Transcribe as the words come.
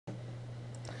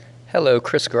Hello,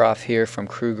 Chris Groff here from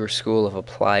Kruger School of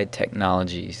Applied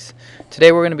Technologies.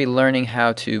 Today we're going to be learning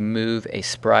how to move a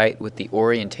sprite with the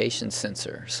orientation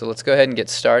sensor. So let's go ahead and get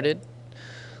started.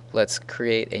 Let's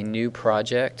create a new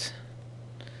project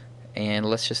and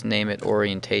let's just name it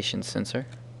orientation sensor.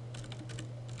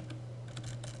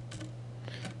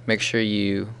 Make sure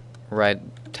you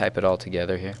type it all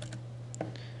together here.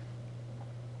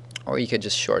 Or you could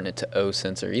just shorten it to O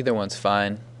sensor. Either one's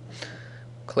fine.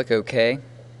 Click OK.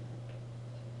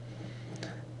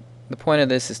 The point of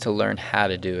this is to learn how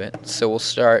to do it. So we'll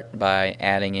start by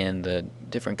adding in the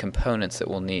different components that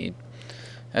we'll need.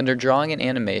 Under drawing and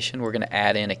animation, we're going to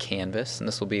add in a canvas, and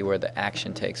this will be where the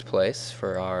action takes place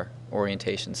for our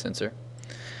orientation sensor.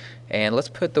 And let's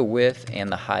put the width and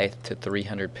the height to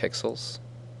 300 pixels.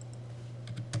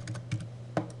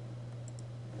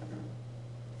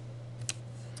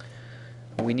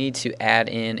 We need to add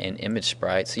in an image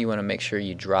sprite, so you want to make sure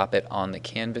you drop it on the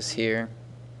canvas here.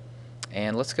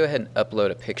 And let's go ahead and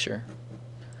upload a picture.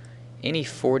 Any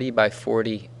 40 by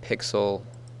 40 pixel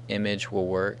image will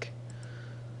work.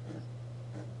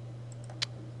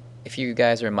 If you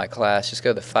guys are in my class, just go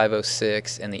to the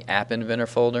 506 and the App Inventor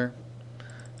folder.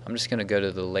 I'm just going to go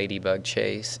to the ladybug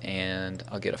chase and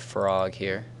I'll get a frog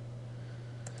here.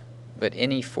 But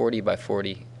any 40 by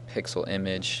 40 pixel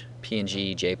image,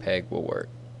 PNG, JPEG will work.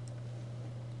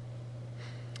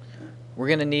 We're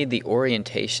going to need the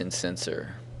orientation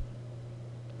sensor.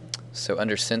 So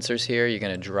under sensors here, you're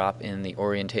going to drop in the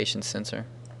orientation sensor.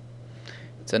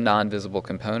 It's a non-visible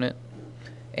component.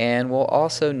 And we'll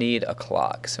also need a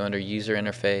clock. So under user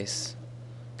interface,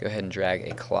 go ahead and drag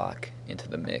a clock into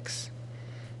the mix.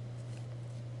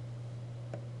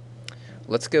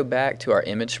 Let's go back to our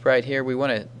image sprite here. We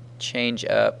want to change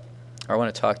up, or I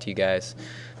want to talk to you guys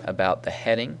about the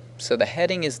heading. So the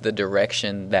heading is the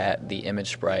direction that the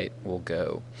image sprite will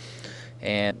go.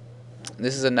 And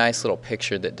this is a nice little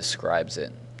picture that describes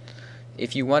it.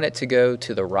 If you want it to go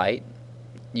to the right,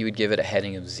 you would give it a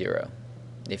heading of 0.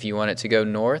 If you want it to go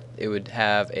north, it would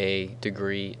have a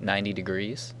degree 90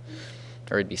 degrees,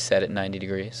 or it'd be set at 90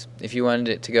 degrees. If you wanted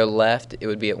it to go left, it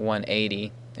would be at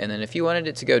 180, and then if you wanted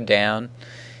it to go down,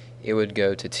 it would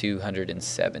go to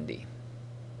 270.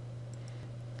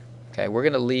 Okay, we're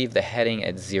going to leave the heading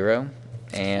at 0,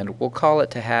 and we'll call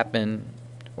it to happen,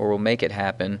 or we'll make it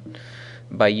happen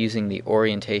by using the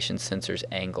orientation sensor's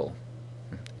angle,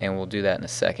 and we'll do that in a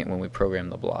second when we program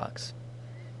the blocks.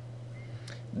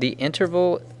 The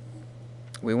interval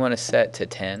we want to set to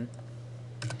 10.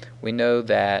 We know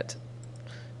that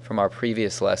from our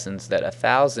previous lessons that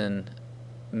 1,000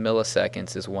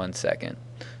 milliseconds is 1 second,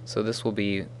 so this will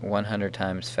be 100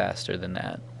 times faster than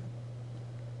that.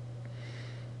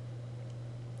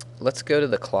 Let's go to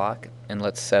the clock and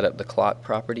let's set up the clock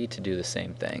property to do the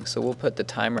same thing. So we'll put the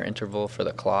timer interval for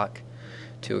the clock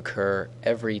to occur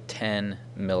every 10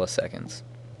 milliseconds.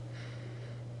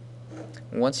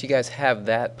 Once you guys have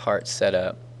that part set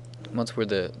up, once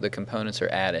the components are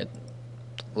added,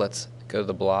 let's go to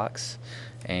the blocks,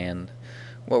 and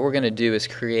what we're going to do is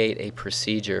create a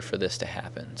procedure for this to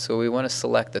happen. So we want to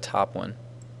select the top one,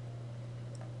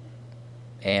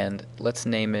 and let's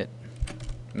name it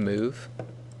move.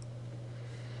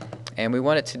 And we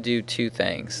want it to do two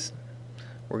things.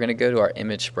 We're going to go to our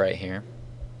image sprite here,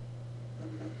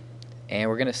 and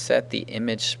we're going to set the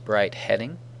image sprite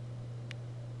heading.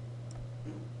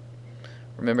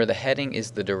 Remember, the heading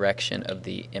is the direction of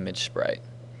the image sprite.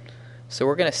 So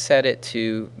we're going to set it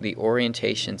to the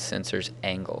orientation sensor's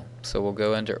angle. So we'll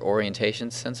go under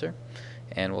orientation sensor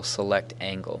and we'll select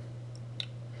angle.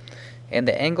 And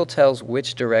the angle tells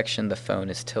which direction the phone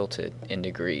is tilted in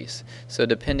degrees. So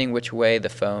depending which way the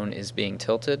phone is being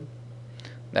tilted,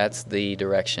 that's the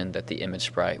direction that the image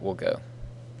sprite will go.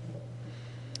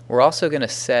 We're also going to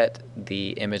set the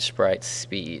image sprite's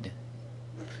speed.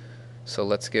 So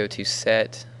let's go to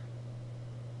set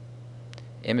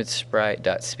image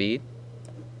sprite.speed.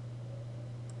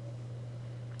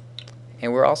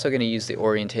 And we're also going to use the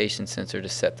orientation sensor to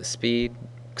set the speed,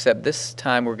 except this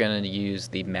time we're going to use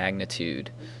the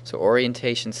magnitude. So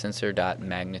orientation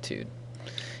sensor.magnitude.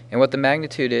 And what the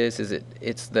magnitude is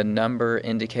it's the number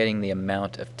indicating the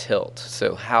amount of tilt.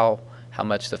 So how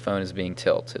much the phone is being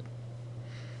tilted.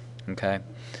 Okay?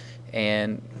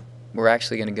 And we're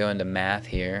actually going to go into math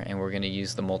here, and we're going to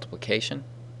use the multiplication.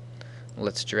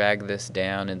 Let's drag this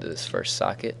down into this first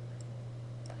socket.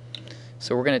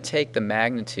 So we're going to take the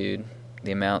magnitude,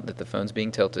 the amount that the phone's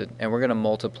being tilted, and we're going to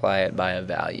multiply it by a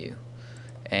value.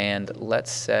 And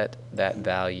let's set that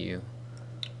value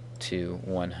to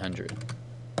 100.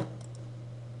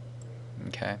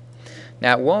 Okay.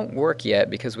 Now it won't work yet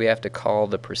because we have to call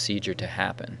the procedure to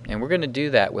happen, and we're going to do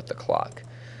that with the clock.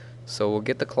 So we'll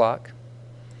get the clock,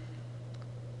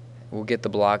 we'll get the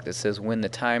block that says when the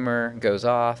timer goes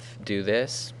off, do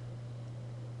this,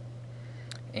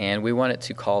 and we want it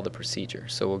to call the procedure.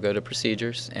 So we'll go to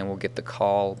procedures and we'll get the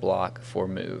call block for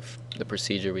move, the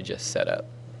procedure we just set up.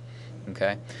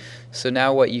 Okay, so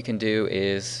now what you can do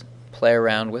is play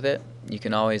around with it. You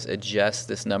can always adjust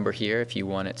this number here if you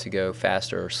want it to go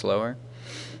faster or slower,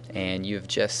 and you've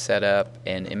just set up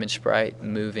an image sprite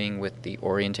moving with the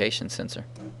orientation sensor.